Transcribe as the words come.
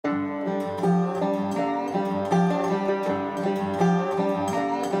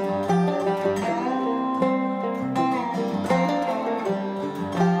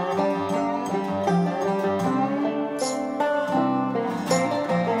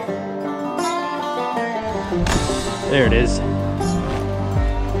There it is.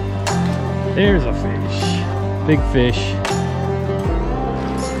 There's a fish. Big fish.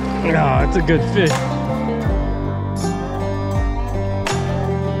 Oh, it's a good fish.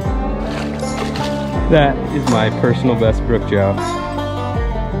 That is my personal best brook trout.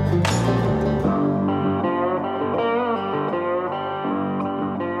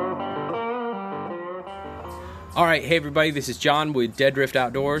 Alright, hey everybody, this is John with Dead Drift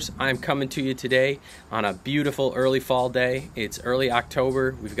Outdoors. I'm coming to you today on a beautiful early fall day. It's early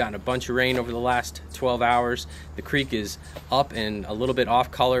October. We've gotten a bunch of rain over the last 12 hours. The creek is up and a little bit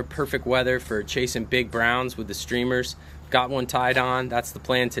off color. Perfect weather for chasing big browns with the streamers. Got one tied on. That's the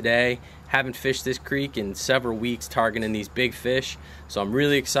plan today. Haven't fished this creek in several weeks targeting these big fish. So I'm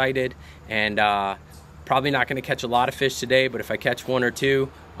really excited, and probably not going to catch a lot of fish today, but if I catch one or two,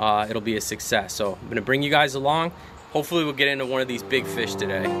 it'll be a success. So I'm going to bring you guys along. Hopefully we'll get into one of these big fish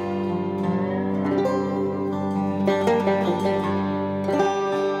today.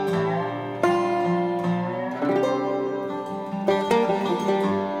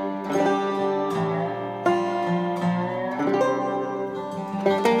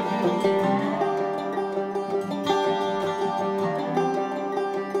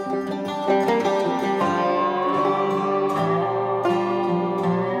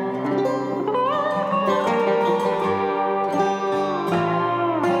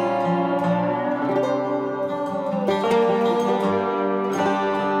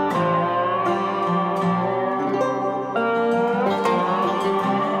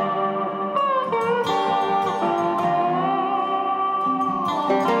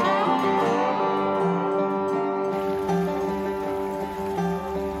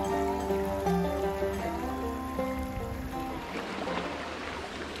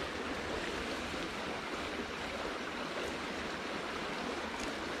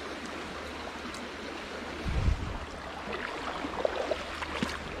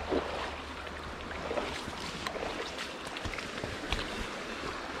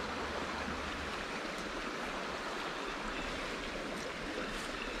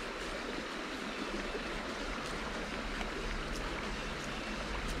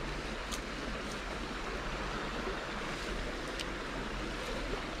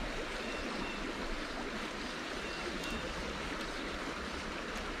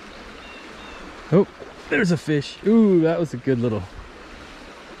 Oh, there's a fish. Ooh, that was a good little.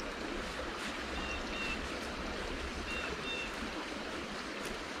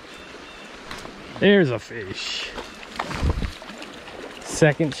 There's a fish.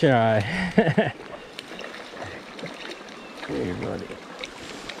 Second try. Here, buddy.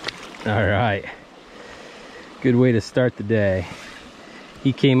 All right. Good way to start the day.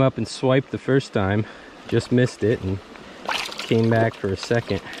 He came up and swiped the first time, just missed it, and came back for a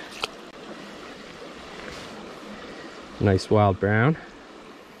second. Nice wild brown.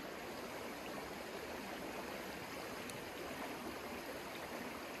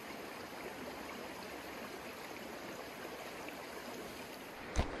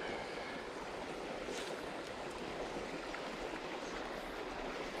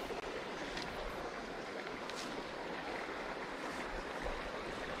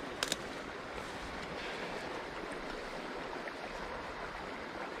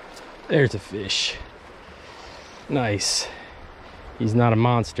 There's a fish. Nice. He's not a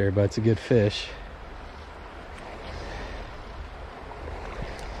monster, but it's a good fish.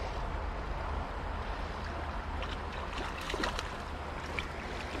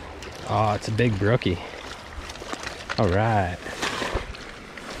 Oh, it's a big brookie. All right.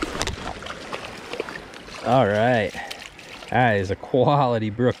 All right. That is a quality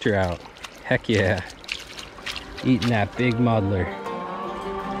brook trout. Heck yeah. Eating that big muddler.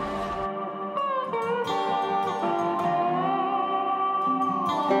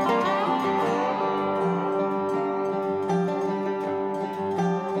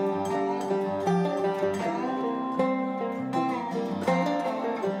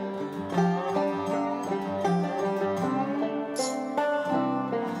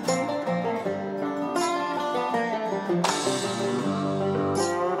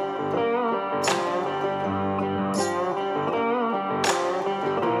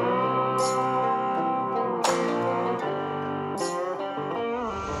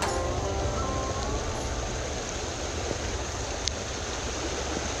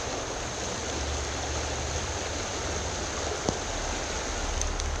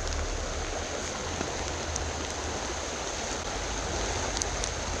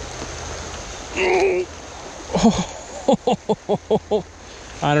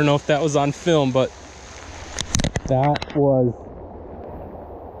 I don't know if that was on film, but that was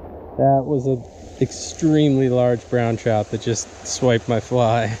That was an extremely large brown trout that just swiped my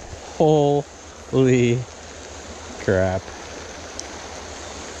fly. Holy crap.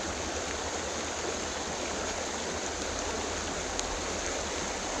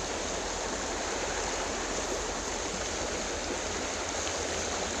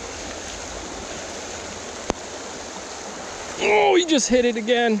 Oh, he just hit it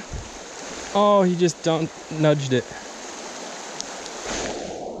again. Oh, he just nudged it.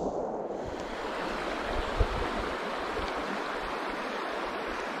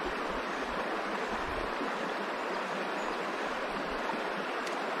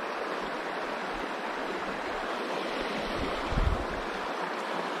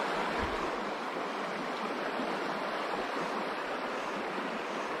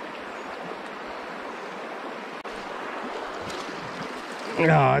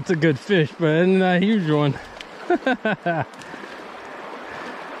 Oh, it's a good fish, but isn't that a huge one?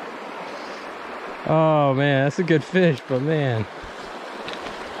 Oh man, that's a good fish, but man.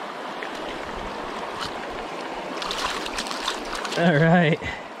 All right.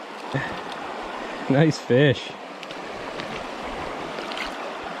 Nice fish.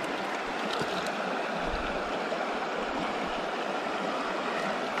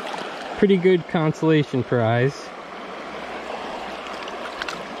 Pretty good consolation prize.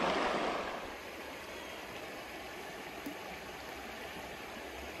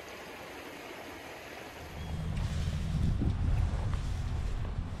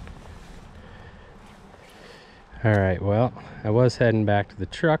 All right, well, I was heading back to the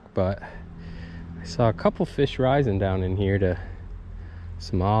truck, but I saw a couple fish rising down in here to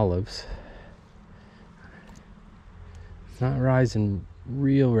some olives. It's not rising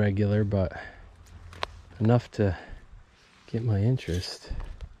real regular, but enough to get my interest.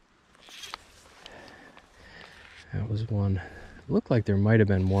 That was one. It looked like there might have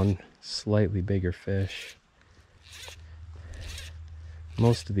been one slightly bigger fish.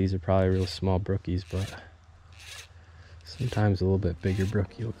 Most of these are probably real small brookies, but sometimes a little bit bigger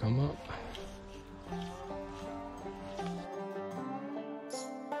brookie will come up.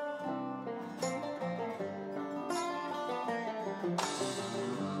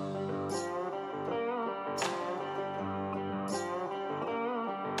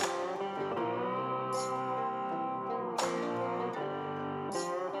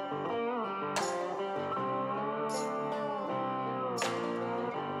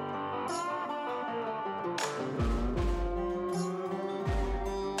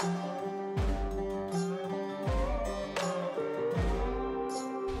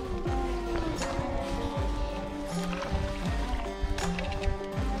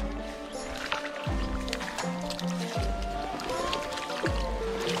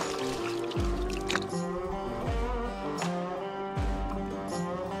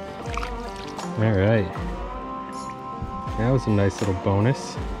 All right, that was a nice little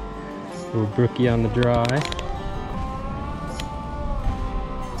bonus. Little brookie on the dry.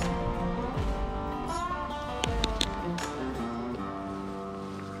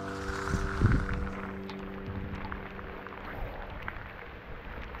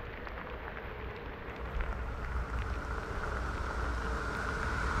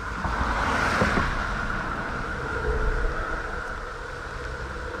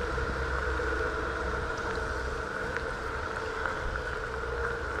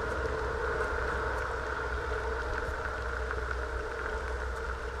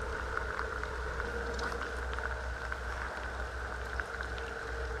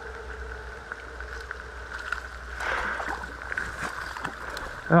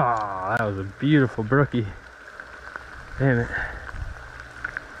 Oh, that was a beautiful brookie. Damn it.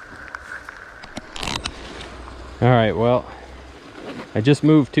 All right, well, I just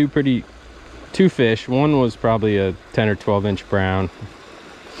moved two fish. One was probably a 10 or 12 inch brown.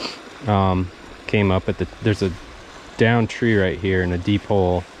 Came up at there's a down tree right here in a deep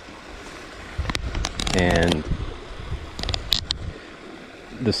hole. And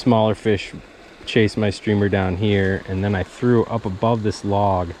the smaller fish chased my streamer down here, and then I threw up above this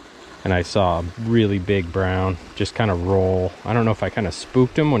log and I saw a really big brown just kind of roll. I don't know if I kind of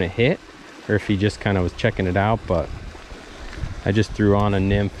spooked him when it hit or if he just kind of was checking it out, but I just threw on a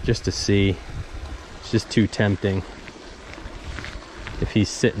nymph just to see. It's just too tempting. If he's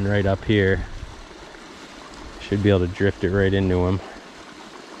sitting right up here, should be able to drift it right into him.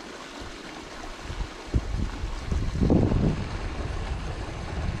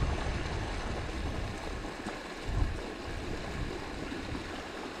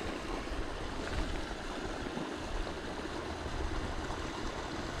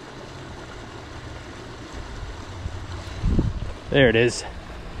 There it is.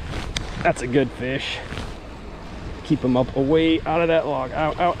 That's a good fish. Keep him up away out of that log.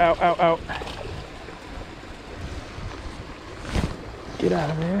 Ow, ow, ow, ow, ow. Get out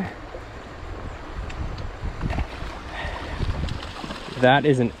of there. That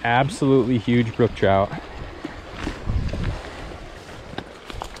is an absolutely huge brook trout.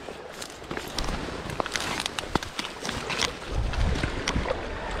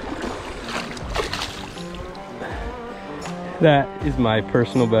 That is my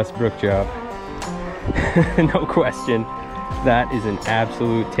personal best brook trout. No question. That is an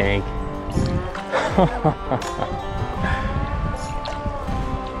absolute tank.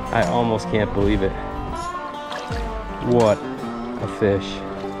 I almost can't believe it. What a fish.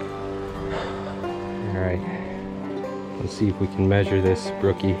 All right, let's see if we can measure this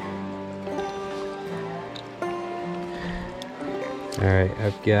brookie. All right,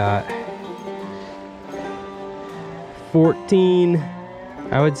 I've got 14,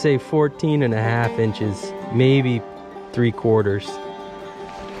 I would say 14 and a half inches, maybe 3/4.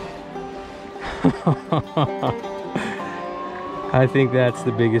 I think that's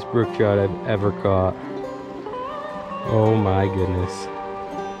the biggest brook trout I've ever caught. Oh my goodness.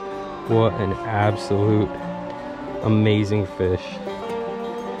 What an absolute amazing fish.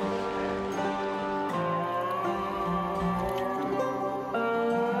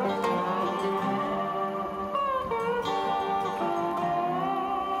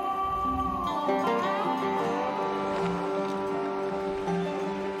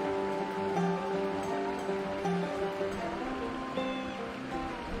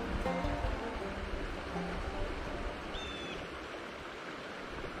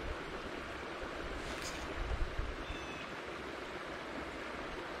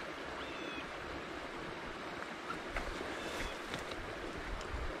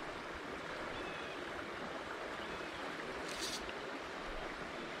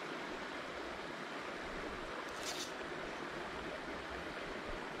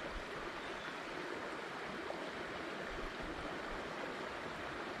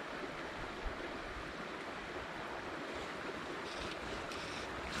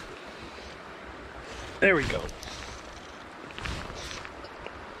 There we go.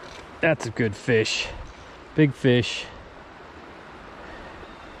 That's a good fish. Big fish.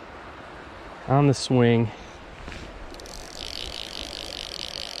 On the swing.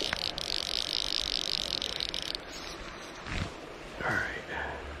 All right.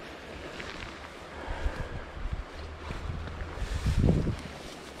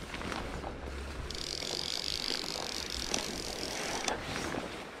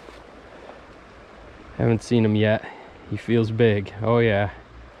 Haven't seen him yet. He feels big. Oh yeah.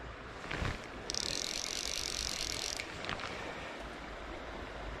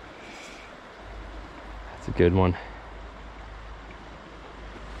 That's a good one.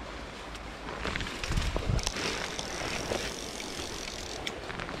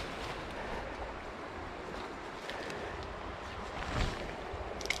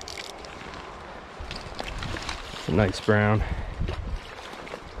 It's a nice brown.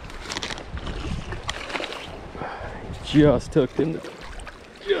 Just hooked in the,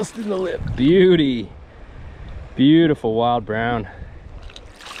 just in the lip. Beauty. Beautiful wild brown.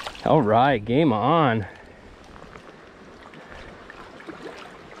 All right, game on.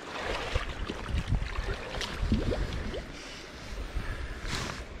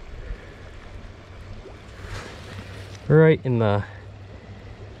 Right in the,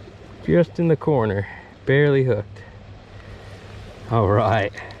 just in the corner, barely hooked. All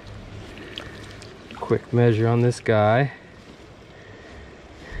right. Quick measure on this guy.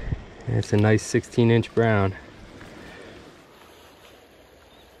 It's a nice 16-inch brown.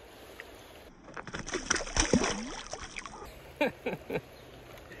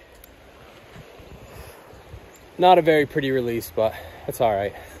 Not a very pretty release, but that's all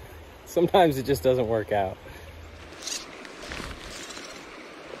right. Sometimes it just doesn't work out.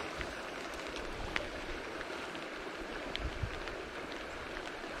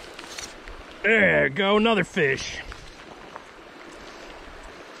 There we go, another fish.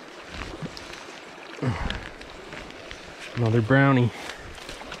 Another brownie.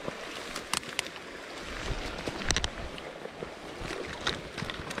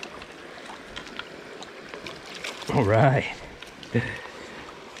 All right.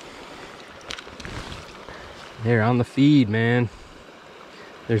 They're on the feed, man.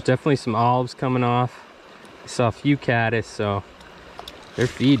 There's definitely some olives coming off. I saw a few caddis, so they're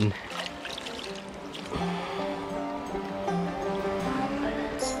feeding.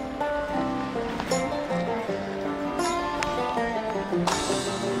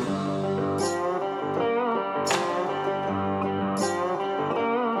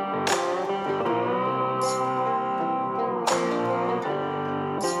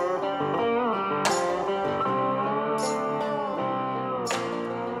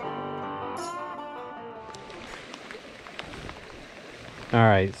 All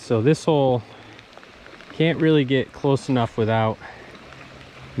right, so this hole can't really get close enough without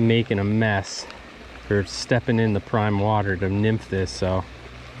making a mess or stepping in the prime water to nymph this, so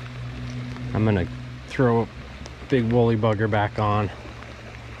I'm gonna throw a big woolly bugger back on.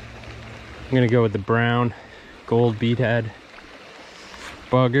 I'm gonna go with the brown gold beadhead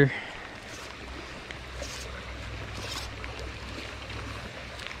bugger.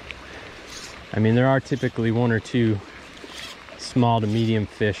 I mean, there are typically one or two small to medium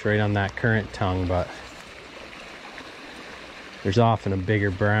fish right on that current tongue, but there's often a bigger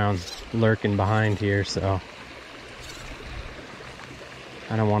brown lurking behind here, so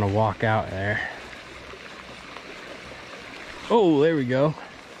I don't want to walk out there. Oh, there we go.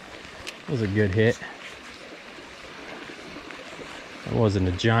 That was a good hit. It wasn't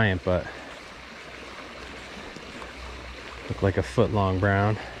a giant, but looked like a foot long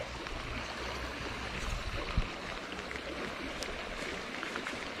brown.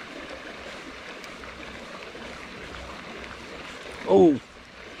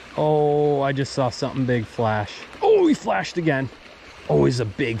 Oh, I just saw something big flash. Oh, he flashed again. Oh, he's a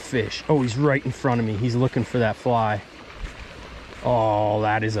big fish. Oh, he's right in front of me. He's looking for that fly. Oh,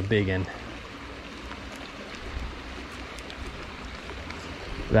 that is a big one.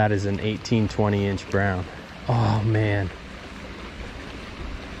 That is an 18-20 inch brown. Oh, man.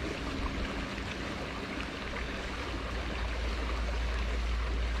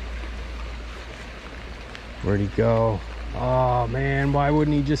 Where'd he go? Oh man, why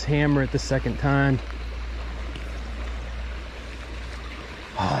wouldn't he just hammer it the second time?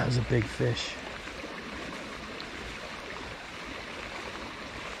 Oh, that was a big fish.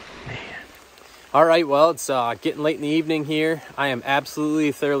 Man. All right, well, it's getting late in the evening here. I am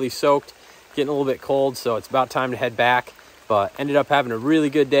absolutely thoroughly soaked, getting a little bit cold, so it's about time to head back. But ended up having a really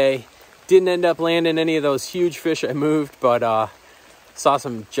good day. Didn't end up landing any of those huge fish I moved, but saw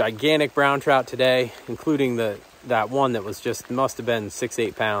some gigantic brown trout today, including that one that was just must have been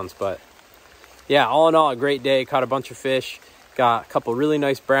 6-8 pounds. But yeah, all in all, a great day. Caught a bunch of fish, got a couple really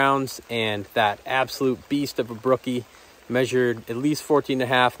nice browns, and that absolute beast of a brookie measured at least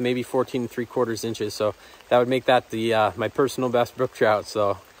 14.5, maybe 14 3/4 inches. So that would make that the my personal best brook trout.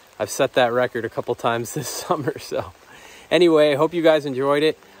 So I've set that record a couple times this summer. So anyway, I hope you guys enjoyed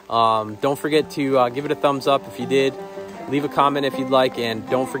it. Don't forget to give it a thumbs up if you did. Leave a comment if you'd like, and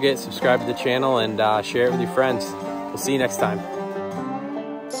don't forget, subscribe to the channel and share it with your friends. We'll see you next time.